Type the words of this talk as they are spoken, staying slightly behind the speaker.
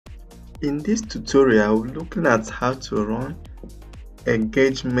In this tutorial, we're looking at how to run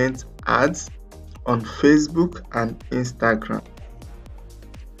engagement ads on Facebook and Instagram.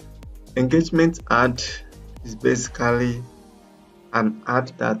 Engagement ad is basically an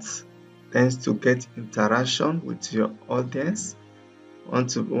ad that tends to get interaction with your audience.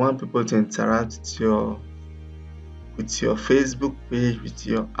 Want people to interact with your Facebook page, with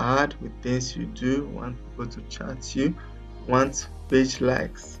your ad, with things you do, want people to chat you, want page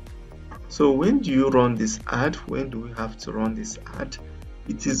likes. So when do you run this ad? When do we have to run this ad?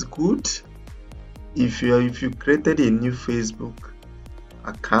 It is good if you created a new Facebook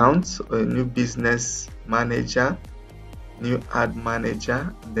account or a new business manager, new ad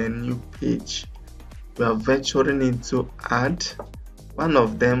manager, then new page. You are venturing into ad. One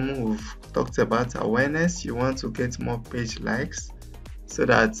of them we've talked about awareness. You want to get more page likes so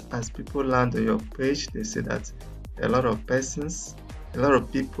that as people land on your page, they say that a lot of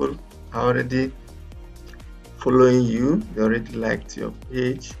people are already following you. They already liked your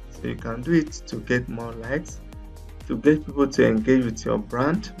page. So you can do it to get more likes, to get people to engage with your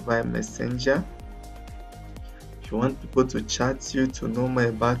brand via Messenger. If you want people to chat you to know more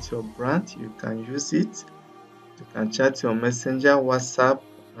about your brand, you can use it. You can chat on Messenger, WhatsApp,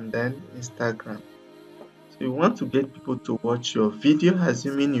 and then Instagram. So you want to get people to watch your video,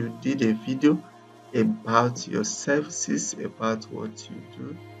 assuming you did a video about your services, about what you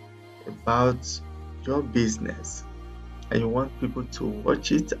do, about your business, and you want people to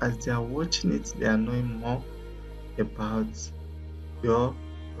watch it. As they are watching it, they are knowing more about your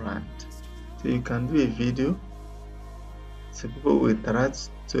brand. So you can do a video, so people will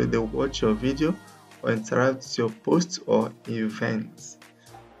interact, so they watch your video or interact with your posts or events.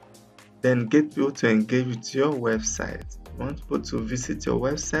 Then get people to engage with your website. You want people to visit your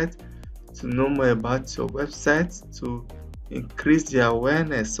website, to know more about your website, to increase the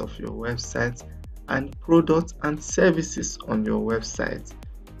awareness of your website and products and services on your website.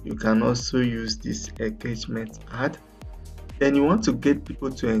 You can also use this engagement ad. Then you want to get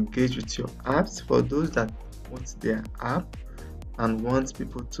people to engage with your apps. For those that want their app and want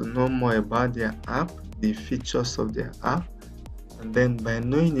people to know more about their app, the features of their app, and then by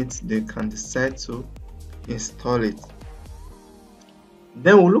knowing it, they can decide to install it.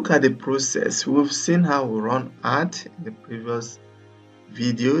 Then we'll look at the process. We've seen how we run ad in the previous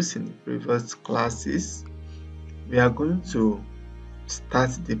videos, in the previous classes. We are going to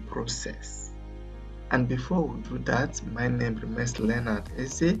start the process. And before we do that, my name remains Leonard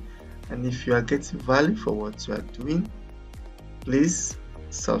Eze. And if you are getting value for what you are doing, please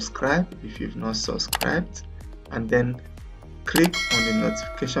subscribe if you've not subscribed, and then click on the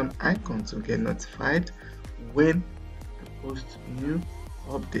notification icon to get notified when I post new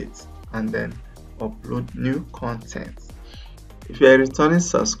updates and then upload new content. If you're a returning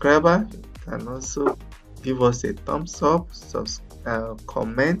subscriber, you can also give us a thumbs up,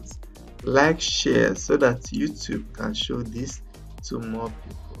 comment, like, share, so that YouTube can show this to more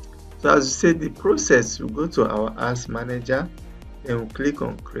people. So as you said, the process, we go to our ads manager, then we'll click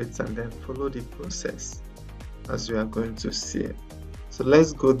on create and then follow the process as we are going to see. So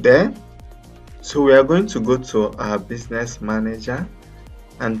let's go there. So we are going to go to our business manager,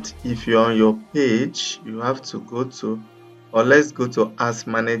 and if you're on your page, you have to go to, or let's go to ads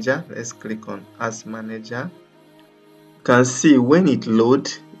manager. Let's click on ads manager. You can see when it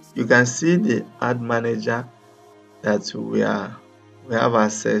loads, you can see the ad manager that we have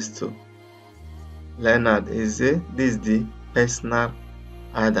access to. Leonard Eze. This is the personal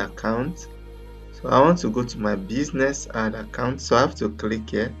ad account. So I want to go to my business ad account, so I have to click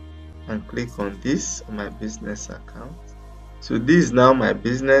here and click on this on my business account. So this is now my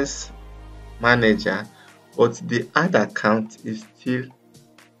business manager, but the ad account is still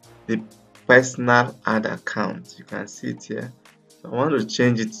the personal ad account. You can see it here. So I want to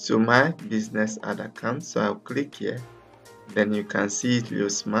change it to my business ad account, so I'll click here. Then you can see it, Leo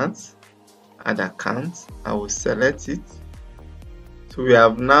Smart ad account. I will select it. So we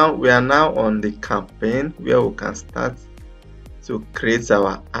are now on the campaign where we can start to create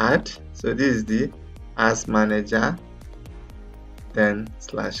our ad. So this is the ads manager, then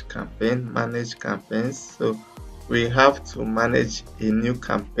 /campaign, manage campaigns. So we have to manage a new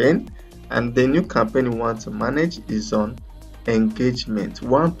campaign, and the new campaign we want to manage is on engagement. We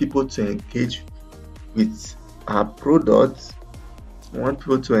want people to engage with our products. We want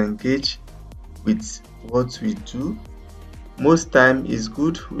people to engage with what we do. Most time is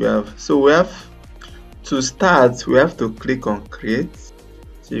good. We have to start, we have to click on create.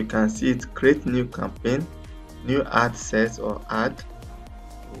 So you can see it, create new campaign, new ad set or ad,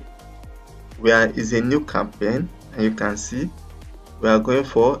 where is a new campaign, and you can see we are going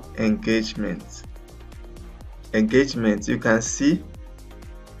for engagement. Engagement, you can see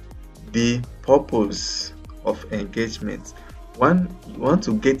the purpose of engagement. One, you want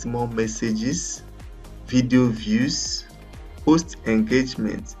to get more messages, video views, post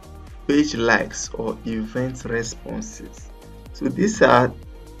engagement, page likes, or event responses. So these are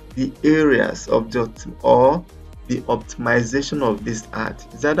the areas of the optimization of this ad.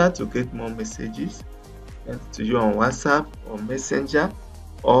 Is either to get more messages sent to you on WhatsApp or Messenger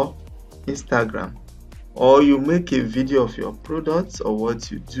or Instagram, or you make a video of your products or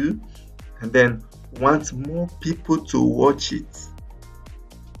what you do and then want more people to watch it,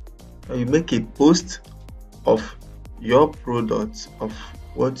 or you make a post of your products, of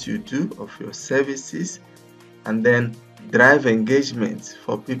what you do, of your services, and then drive engagement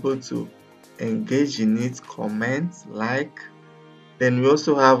for people to engage in it, comment, like. Then we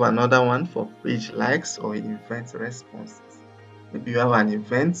also have another one for page likes or event responses. Maybe you have an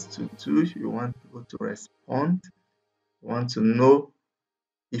event to do, you want people to respond, you want to know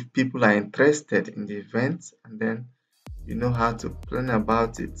if people are interested in the event, and then you know how to plan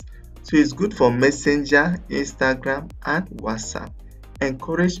about it. So it's good for Messenger, Instagram, and WhatsApp.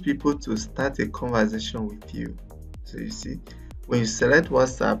 Encourage people to start a conversation with you. So you see, when you select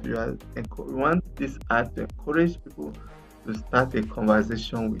WhatsApp, you want this ad to encourage people to start a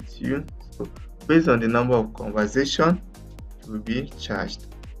conversation with you. So based on the number of conversations, you will be charged.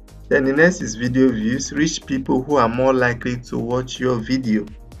 Then the next is video views. Reach people who are more likely to watch your video.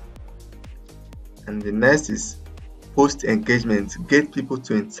 And the next is post engagement. Get people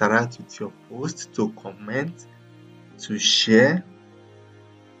to interact with your post, to comment, to share.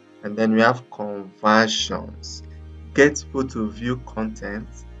 And then we have conversions. Get people to view content,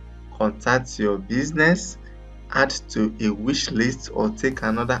 contact your business, add to a wish list, or take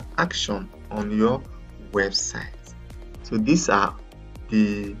another action on your website. So these are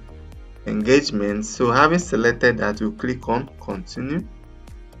the engagements. So having selected that, you click on continue.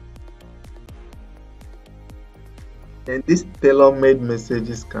 And this tailor-made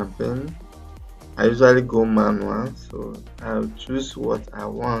messages campaign, I usually go manual, so I'll choose what I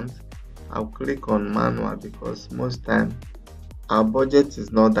want. I'll click on manual because most time our budget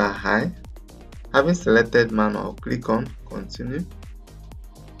is not that high. Having selected manual, I'll click on continue.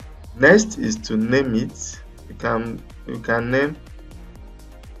 Next is to name it. You can name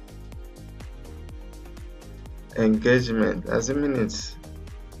engagement, assuming it's,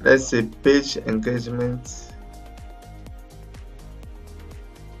 let's say, page engagement.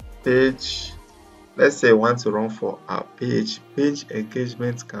 Page, let's say I want to run for our page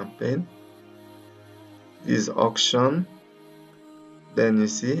engagement campaign. This auction. Then you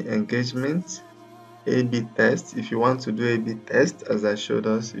see engagement, A/B test. If you want to do A/B test, as I showed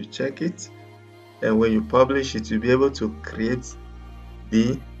us, you check it, and when you publish it, you'll be able to create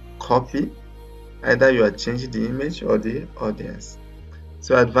the copy. Either you are changing the image or the audience.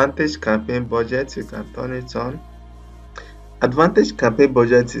 So advantage campaign budget, you can turn it on. Advantage campaign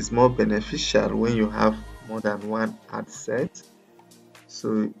budget is more beneficial when you have more than one ad set.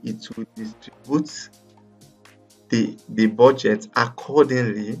 So it will distribute the budget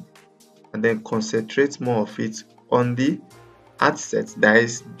accordingly and then concentrate more of it on the ad set that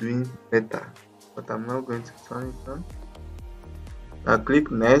is doing better. But I'm not going to turn it on. Now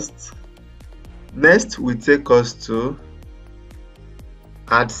click next. Next will take us to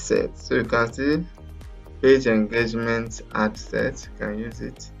ad set. So you can see page engagement ad set, you can use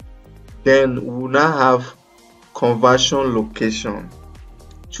it. Then we'll now have conversion location.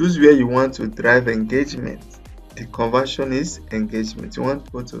 Choose where you want to drive engagement. The conversion is engagement. You want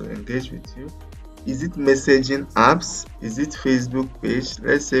people to engage with you. Is it messaging apps? Is it Facebook page?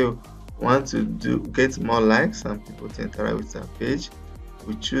 Let's say we want to get more likes and people to interact with our page.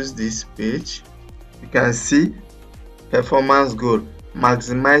 We choose this page. You can see performance goal,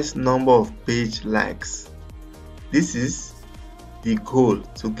 maximize number of page likes. This is the goal,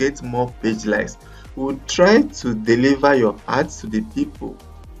 to get more page likes. We'll try to deliver your ads to the people,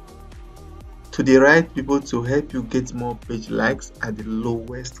 to the right people, to help you get more page likes at the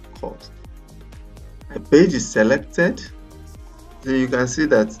lowest cost. My page is selected, so you can see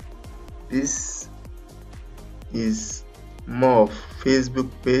that this is more of Facebook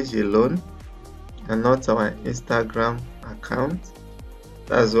page alone and not our Instagram account.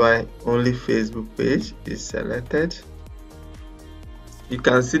 That's why only Facebook page is selected. You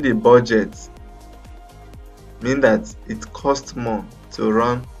can see the budget, mean that it costs more to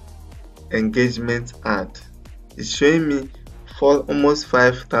run engagement ad. It's showing me for almost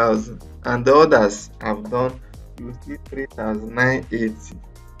 5,000, and the others have done, you see, 3,980.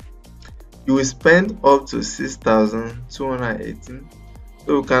 You will spend up to 6,218.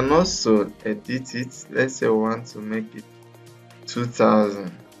 So we can also edit it. Let's say we want to make it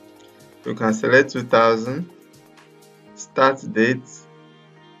 2,000. You can select 2,000. Start date.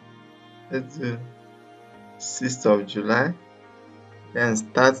 Let's do 6th of July. Then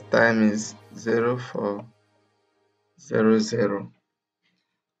start time is 0400.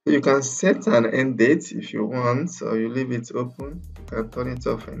 You can set an end date if you want, or you leave it open. You can turn it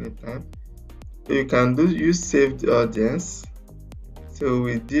off anytime. You can use saved audience. So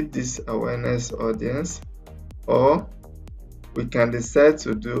we did this awareness audience, or we can decide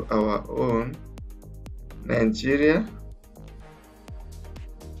to do our own Nigeria.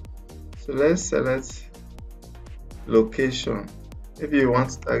 So let's select location. Maybe you want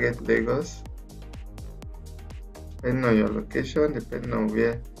to target Lagos, depending on your location, depending on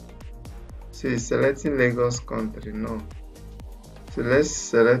where. So you're selecting Lagos country, no. So let's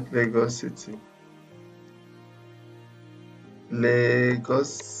select Lagos city.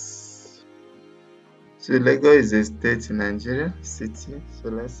 Lagos. So Lagos is a state in Nigeria, city. So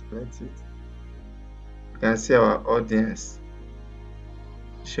let's select it. You can see our audience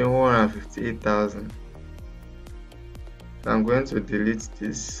showing 158,000. So I'm going to delete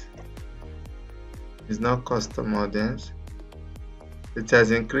this. It's not custom audience. It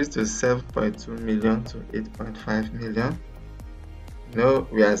has increased to 7.2 million to 8.5 million. No,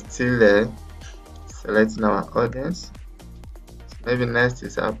 we are still selecting our audience. So maybe next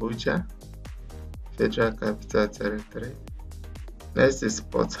is Abuja, Federal Capital Territory. Next is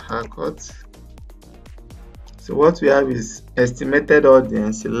Port Harcourt. So what we have is estimated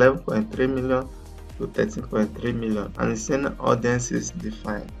audience 11.3 million to 13.3 million, and the same audience is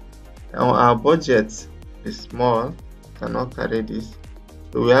defined. Now our budget is small, cannot carry this.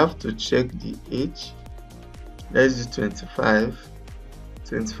 So we have to check the age. Let's do 25,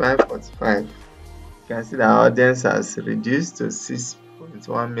 45. You can see the audience has reduced to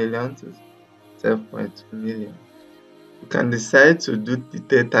 6.1 million to 7.2 million. You can decide to do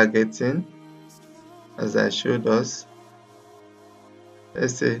detailed targeting, as I showed us.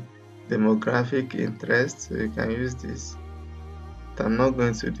 Let's say demographic interest, so you can use this. But I'm not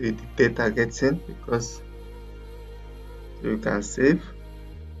going to do detailed targeting because you can save.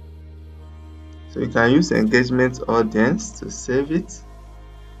 So you can use engagement audience to save it,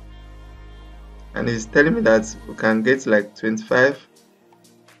 and it's telling me that we can get like 25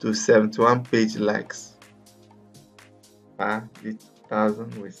 to 71 page likes per the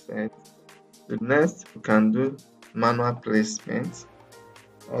 2,000 we sent. So next we can do manual placement,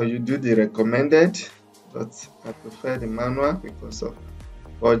 or you do the recommended, but I prefer the manual because of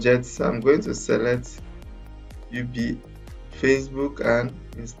budget. So I'm going to select UB, Facebook and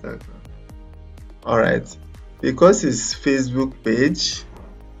Instagram. Alright, because it's Facebook page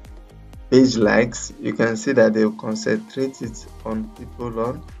likes, you can see that they will concentrate it on people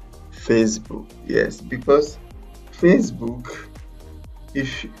on Facebook. Yes, because Facebook,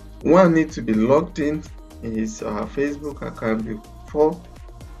 if one needs to be logged in his or her Facebook account before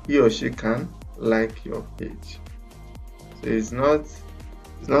he or she can like your page. So it's not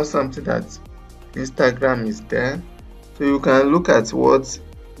something that Instagram is there. So you can look at what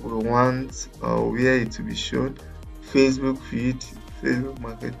we want or where it to be shown: Facebook feed, Facebook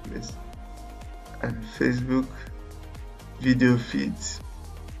marketplace, and Facebook video feeds.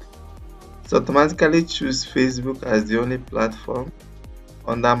 So automatically choose Facebook as the only platform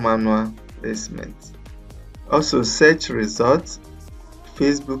under manual placement. Also, search results,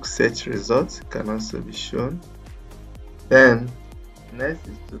 Facebook search results can also be shown. Then next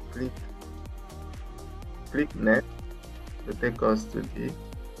is to click next to take us to the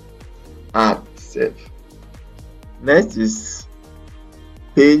app itself. Next is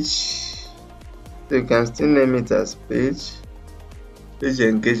page. So you can still name it as page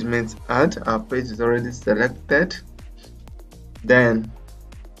engagement ad. Our page is already selected. Then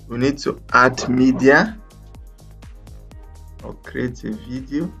we need to add media or create a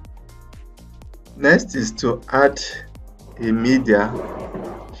video. Next is to add a media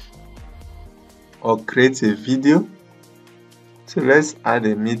or create a video. So let's add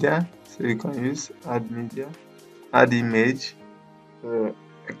a media. So you can use add media, add image. So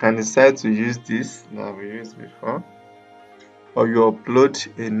I can decide to use this that we used before, or you upload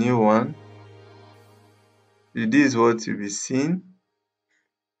a new one. This is what you'll be seeing.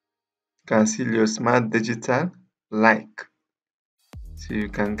 You can see your smart digital like. So you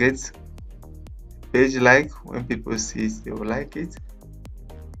can get page like. When people see it, they will like it.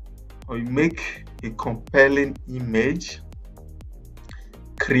 Or you make a compelling image,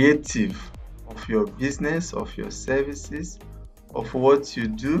 creative, of your business, of your services, of what you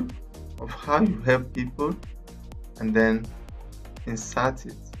do, of how you help people and then insert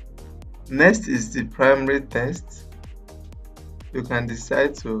it. Next is the primary text. You can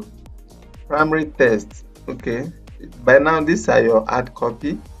decide to primary text. Okay, by now these are your ad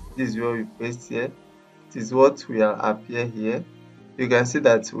copy. This is what we paste here. It is what will appear here. You can see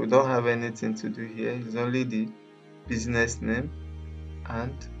that we don't have anything to do here. It's only the business name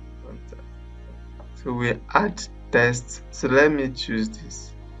and contact. So we add text. So let me choose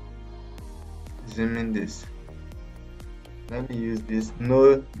this. Zooming this. Let me use this.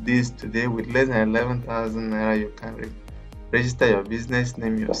 Know this today with less than 11,000 naira you can register your business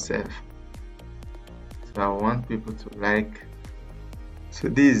name yourself. So I want people to like. So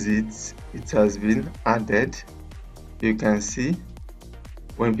this is it. It has been added. You can see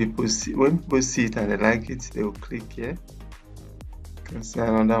when people see it and they like it, they will click here. You can see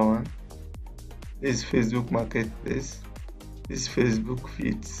another one. This is Facebook Marketplace. This is Facebook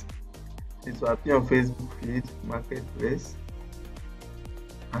Feeds. It will appear on Facebook Feed, Marketplace,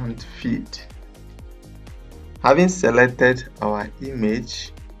 and Feed. Having selected our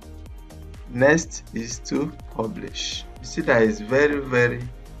image, next is to publish. You see that it's very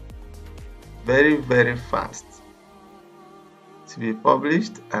fast to be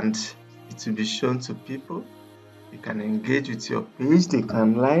published, and it will be shown to people. You can engage with your page. They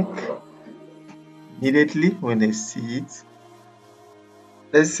can like immediately when they see it.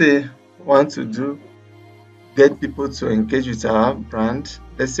 Let's say we want to get people to engage with our brand.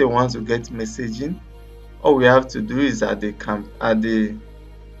 Let's say we want to get messaging. All we have to do is at the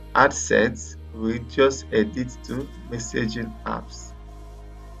ad set, we just edit to messaging apps.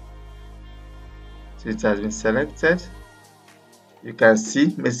 So it has been selected. You can see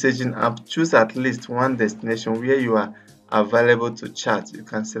messaging app. Choose at least one destination where you are available to chat. You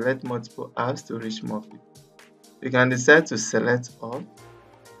can select multiple apps to reach more people. You can decide to select all.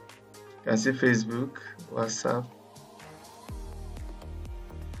 You can see Facebook, WhatsApp,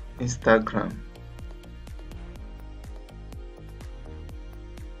 Instagram.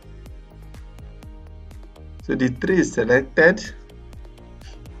 So the tree is selected,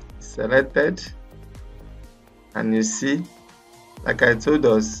 and you see, like I told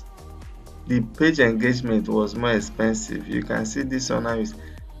us, the page engagement was more expensive. You can see this one now is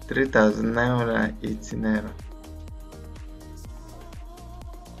 3,980 naira.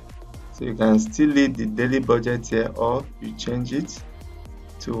 So you can still leave the daily budget here, or you change it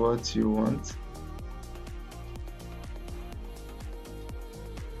to what you want.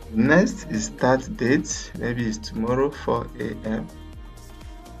 Next is start date. Maybe it's tomorrow 4 a.m.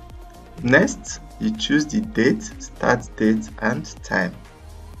 Next, you choose the date, start date, and time.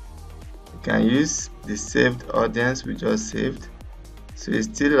 You can use the saved audience we just saved. So it's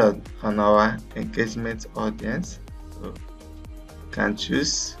still on our engagement audience. So you can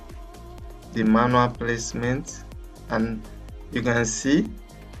choose the manual placement, and you can see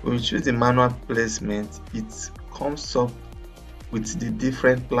when you choose the manual placement, it comes up with the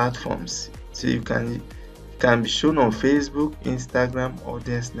different platforms. So you can be shown on Facebook, Instagram,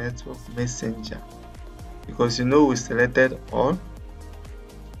 Audience Network, Messenger. Because you know we selected all.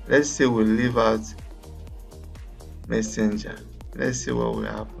 Let's say we leave out Messenger. Let's see what will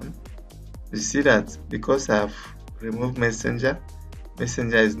happen. You see that because I've removed Messenger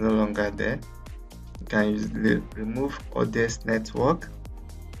is no longer there. You can remove Audience Network.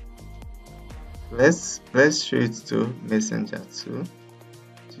 Let's show it to Messenger too.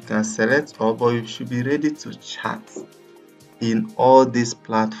 You can select all, but you should be ready to chat in all these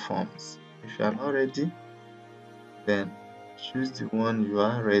platforms. If you are not ready, then choose the one you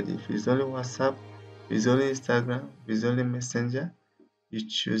are ready. If it's only WhatsApp, if it's only Instagram, if it's only Messenger, you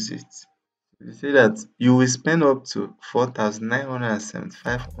choose it. You see that you will spend up to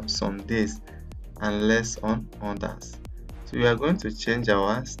 4,975 on some days and less on others. So we are going to change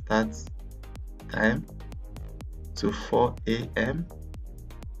our start time to 4 a.m.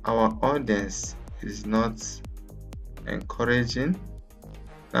 Our audience is not encouraging.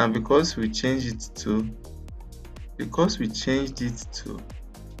 Now because we changed it to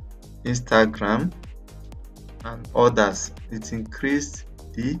Instagram and others, it increased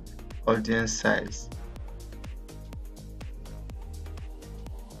the audience size.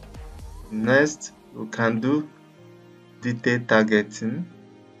 Next, we can do detailed targeting.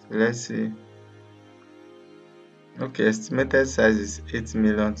 So let's see. Okay, estimated size is 8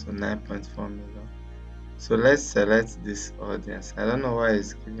 million to 9.4 million. So let's select this audience. I don't know why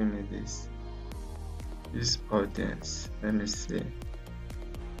it's giving me this audience. Let me see.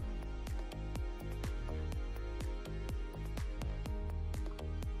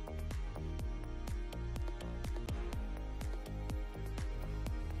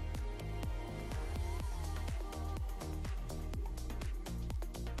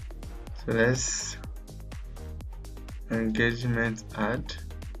 So let's engagement ad.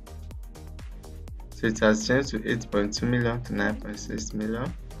 So it has changed to 8.2 million to 9.6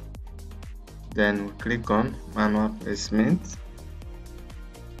 million. Then we click on manual placement.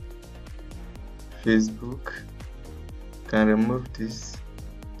 Facebook. You can remove this.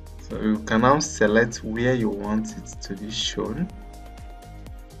 So you can now select where you want it to be shown.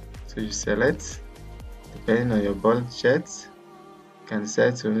 So you select, depending on your budget, you can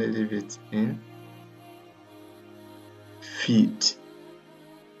decide to only leave it in feed.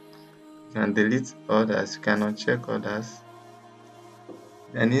 You can delete others, you cannot check others.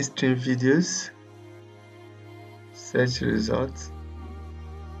 Then in stream videos, search results.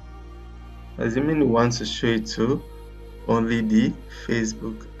 Assuming you want to show it to only the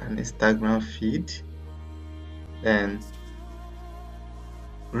Facebook and Instagram feed, then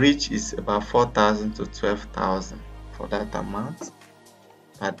reach is about 4,000 to 12,000 for that amount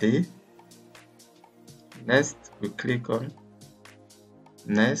per day. Next, we click on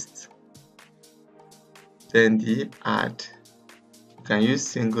next. Then the ad. You can use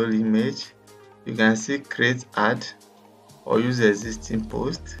single image. You can see create ad or use existing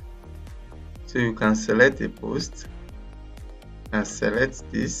post. So you can select a post and select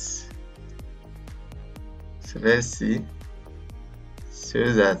this. So let's see.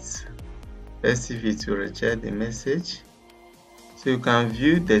 Shows that, let's see if it will reject the message. So you can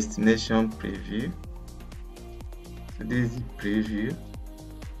view destination preview. So this is the preview.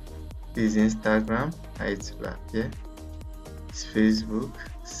 This is Instagram, how it will appear. It's Facebook,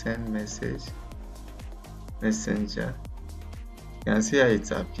 send message, messenger. You can see how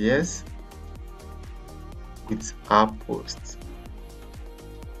it appears with our post.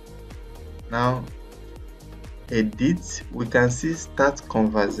 Now edit, we can see start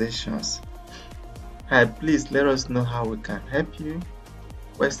conversations. Hi, please let us know how we can help you.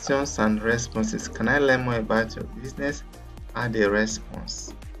 Questions and responses. Can I learn more about your business? Add a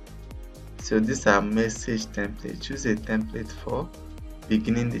response. So these are message templates. Choose a template for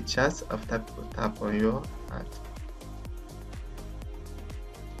beginning the chat after people tap on your ad.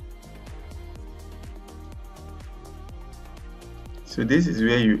 So this is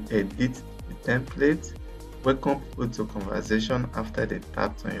where you edit the template. Welcome people to conversation after they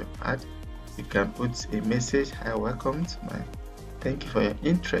tapped on your ad. You can put a message. Hi, welcome to my. Thank you for your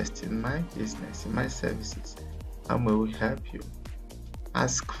interest in my business, in my services. How may we help you?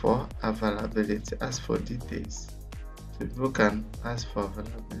 Ask for availability. Ask for details. So people can ask for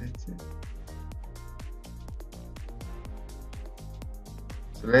availability.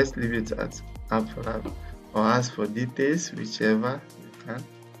 So let's leave it at available or ask for details, whichever you can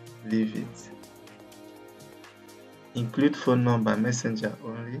leave it. Include phone number, messenger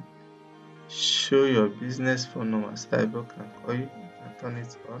only. Show your business phone number so that people can call you. You can turn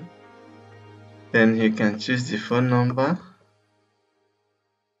it on. Then you can choose the phone number.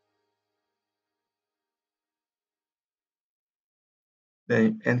 Then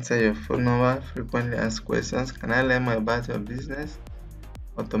you enter your phone number. Frequently asked questions. Can I learn more about your business?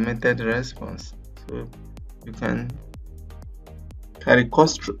 Automated response. So you can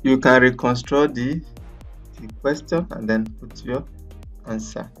reconstruct the question and then put your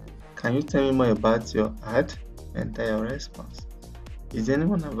answer. Can you tell me more about your ad? Enter your response. Is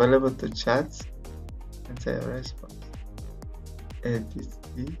anyone available to chat? Enter your response. Edit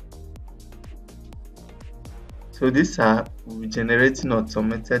the. So these are generating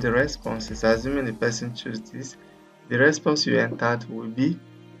automated responses. Assuming the person chooses this, the response you entered will be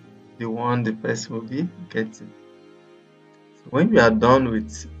the one the person will be getting. So when you are done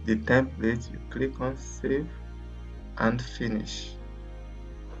with the template, you click on save and finish.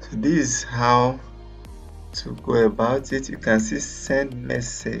 So this is how to go about it. You can see send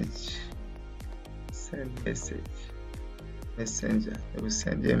message, messenger. It will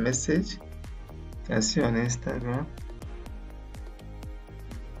send you a message. You can see on Instagram,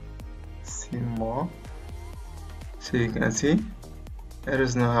 see more. So you can see, let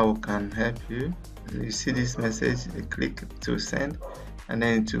us know how we can help you. You see this message, you click to send, and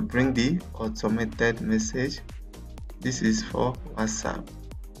then to bring the automated message. This is for WhatsApp.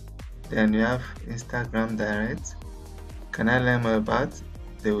 Then you have Instagram direct. Can I learn more about?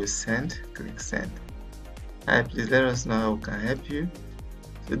 They will send. Click send. Hi, please let us know how we can help you.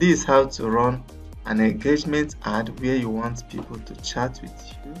 So this is how to run an engagement ad where you want people to chat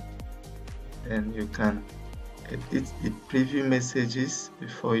with you. Then you can edit the preview messages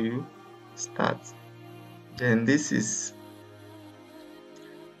before you start. Then this is,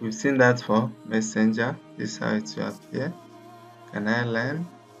 we've seen that for messenger. This is how it will appear. Can I learn?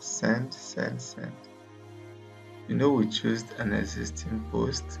 Send. We choose an existing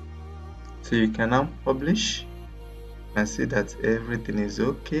post. So you can now publish and see that everything is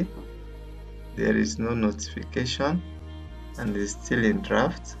okay. There is no notification and it's still in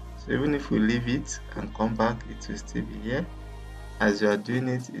draft. So even if we leave it and come back, it will still be here. As you are doing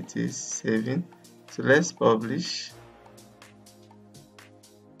it, it is saving. So let's publish.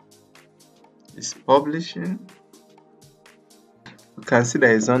 It's publishing. You can see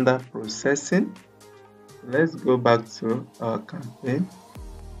that it's under processing. Let's go back to our campaign.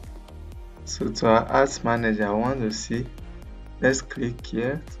 So to our ads manager, I want to see. Let's click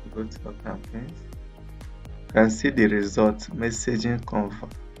here to go to our campaigns. You can see the result, messaging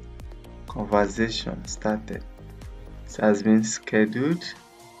conversation started. It has been scheduled,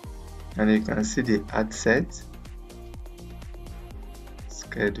 and you can see the ad set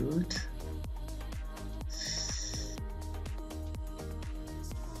scheduled.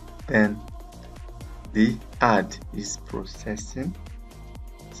 Then the ad is processing.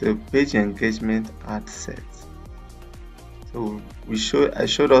 So page engagement ad set. So I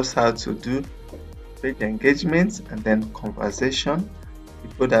showed us how to do page engagement and then conversation.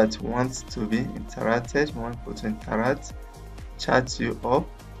 People that want to be interacted, want people to interact, chat you up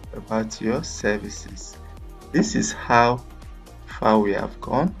about your services. This is how far we have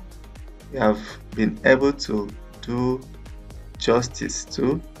gone. We have been able to do justice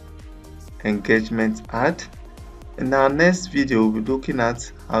to engagement ad. In our next video, we'll be looking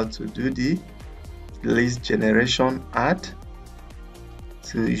at how to do the list generation ad.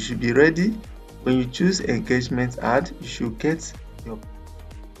 So you should be ready. When you choose engagement ad, you should get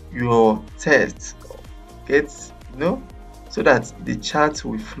your text, so that the chat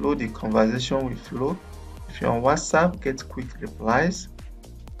will flow, the conversation will flow. If you're on WhatsApp, get quick replies,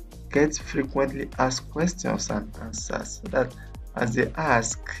 get frequently asked questions and answers, so that as they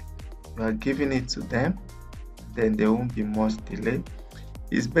ask, you are giving it to them, then there won't be much delay.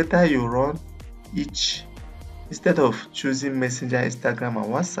 It's better you run each, instead of choosing Messenger, Instagram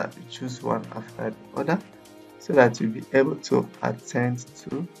and WhatsApp, you choose one after the other, so that you'll be able to attend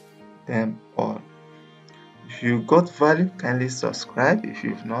to them all. If you got value, kindly subscribe. If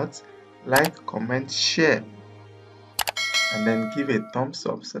you've not, like, comment, share, and then give a thumbs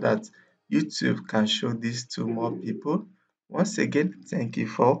up so that YouTube can show this to more people. Once again, thank you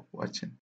for watching.